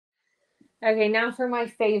Okay, now for my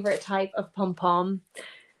favorite type of pom pom.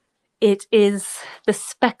 It is the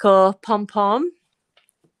speckle pom pom.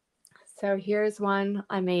 So here's one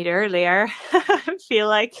I made earlier. I feel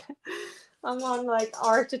like I'm on like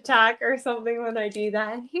art attack or something when I do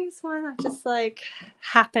that. And here's one I just like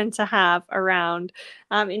happen to have around.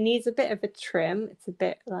 It needs a bit of a trim. It's a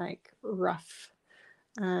bit like rough.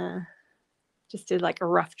 Just did like a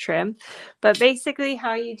rough trim. But basically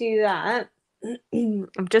how you do that, I'm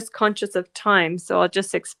just conscious of time, so I'll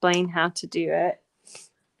just explain how to do it.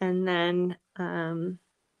 And then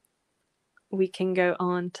we can go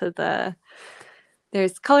on to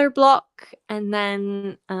there's color block and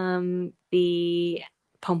then the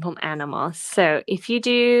pom pom animals. So if you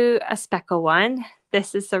do a speckle one,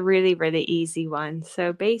 this is a really, really easy one.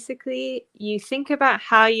 So basically you think about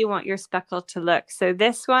how you want your speckle to look. So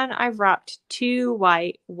this one I've wrapped 2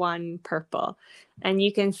 white, 1 purple. And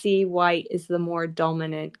you can see white is the more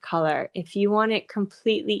dominant color. If you want it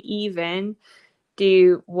completely even,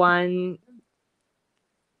 do 1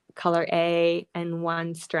 color A and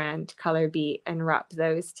 1 strand color B and wrap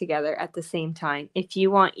those together at the same time. If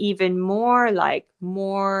you want even more, like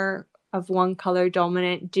more of 1 color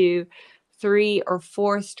dominant, do 3 or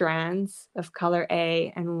 4 strands of color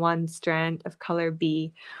A and 1 strand of color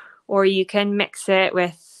B. Or you can mix it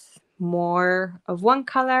with more of 1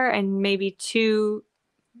 color and maybe 2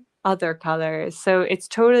 other colors. So it's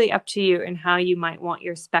totally up to you and how you might want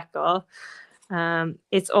your speckle.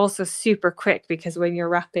 It's also super quick because when you're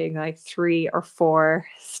wrapping like 3 or 4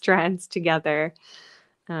 strands together,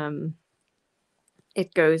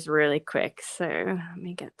 it goes really quick. So let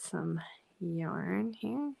me get some yarn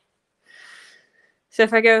here. So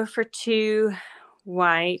if I go for 2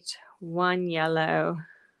 white, 1 yellow,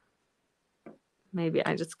 maybe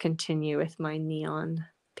I just continue with my neon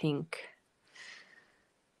pink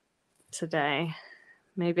today.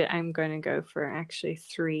 Maybe I'm going to go for actually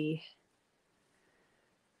 3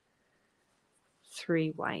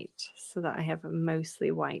 white so that I have a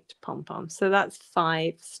mostly white pom pom. So that's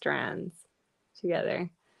 5 strands together.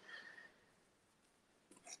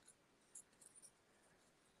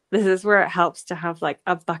 This is where it helps to have like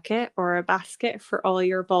a bucket or a basket for all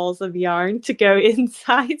your balls of yarn to go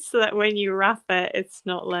inside so that when you wrap it, it's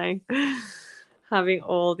not like having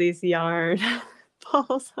all these yarn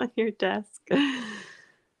balls on your desk.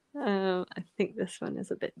 I think this one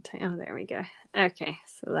is a bit tight. Oh, there we go. Okay,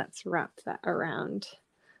 so let's wrap that around.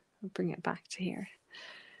 I'll bring it back to here.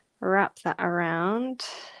 Wrap that around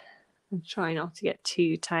and try not to get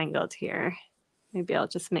too tangled here. Maybe I'll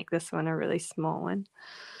just make this one a really small one.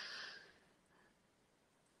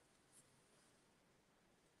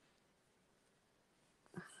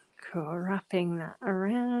 Cool, wrapping that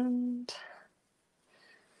around.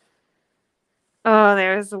 Oh,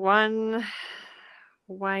 there's one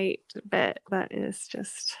white bit that is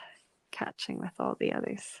just catching with all the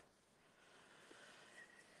others.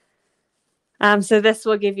 So this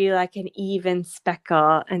will give you like an even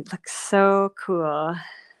speckle and it looks so cool.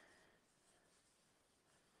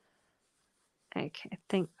 Okay, I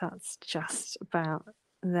think that's just about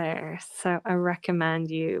there. So I recommend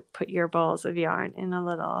you put your balls of yarn in a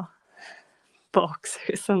little box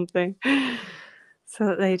or something so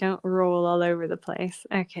that they don't roll all over the place.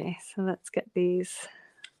 Okay, so let's get these.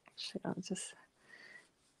 Actually, I'll just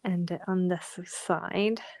end it on this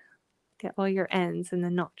side. Get all your ends in the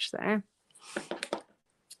notch there.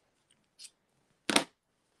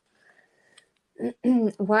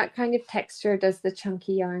 What kind of texture does the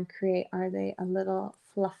chunky yarn create? Are they a little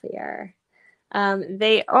fluffier?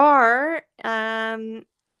 They are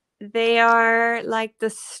like the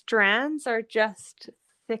strands are just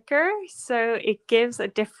thicker, so it gives a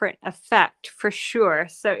different effect for sure.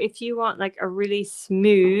 So if you want like a really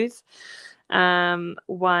smooth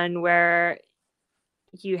one where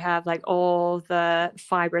you have like all the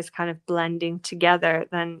fibers kind of blending together,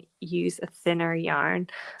 then use a thinner yarn.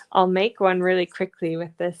 I'll make one really quickly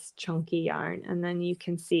with this chunky yarn and then you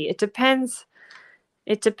can see. It depends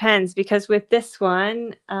because with this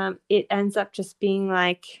one it ends up just being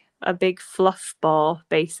like a big fluff ball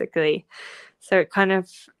basically. So it kind of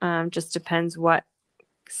just depends what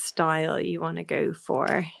style you want to go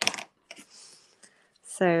for.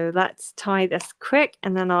 So let's tie this quick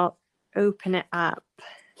and then I'll open it up.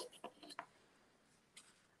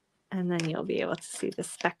 And then you'll be able to see the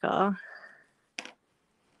speckle.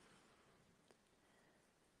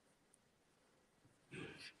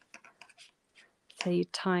 So you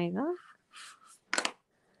tie that.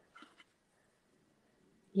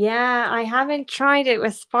 Yeah, I haven't tried it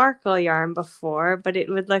with sparkle yarn before, but it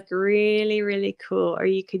would look really, really cool. Or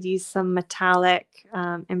you could use some metallic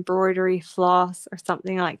embroidery floss or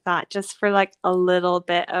something like that, just for like a little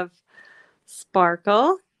bit of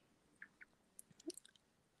sparkle.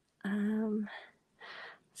 Um,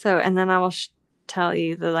 and then I will tell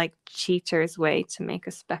you the like cheater's way to make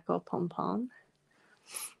a speckle pom pom.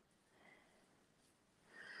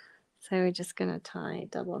 So we're just gonna tie a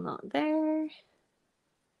double knot there.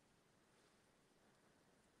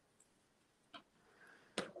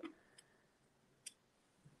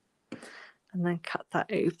 And then cut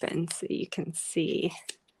that open so you can see.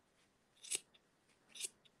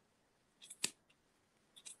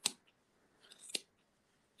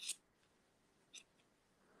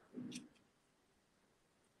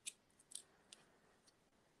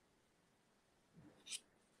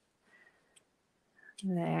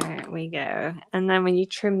 There we go. And then when you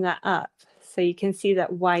trim that up, so you can see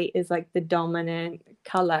that white is like the dominant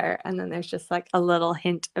color, and then there's just like a little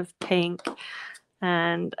hint of pink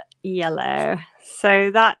and yellow.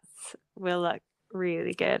 So that will look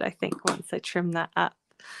really good, I think, once I trim that up.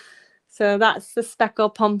 So that's the speckle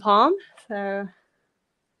pom pom. So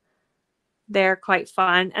they're quite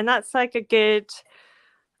fun, and that's like a good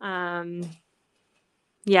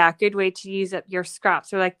good way to use up your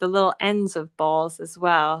scraps, or like the little ends of balls as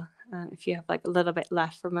well, if you have like a little bit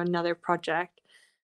left from another project.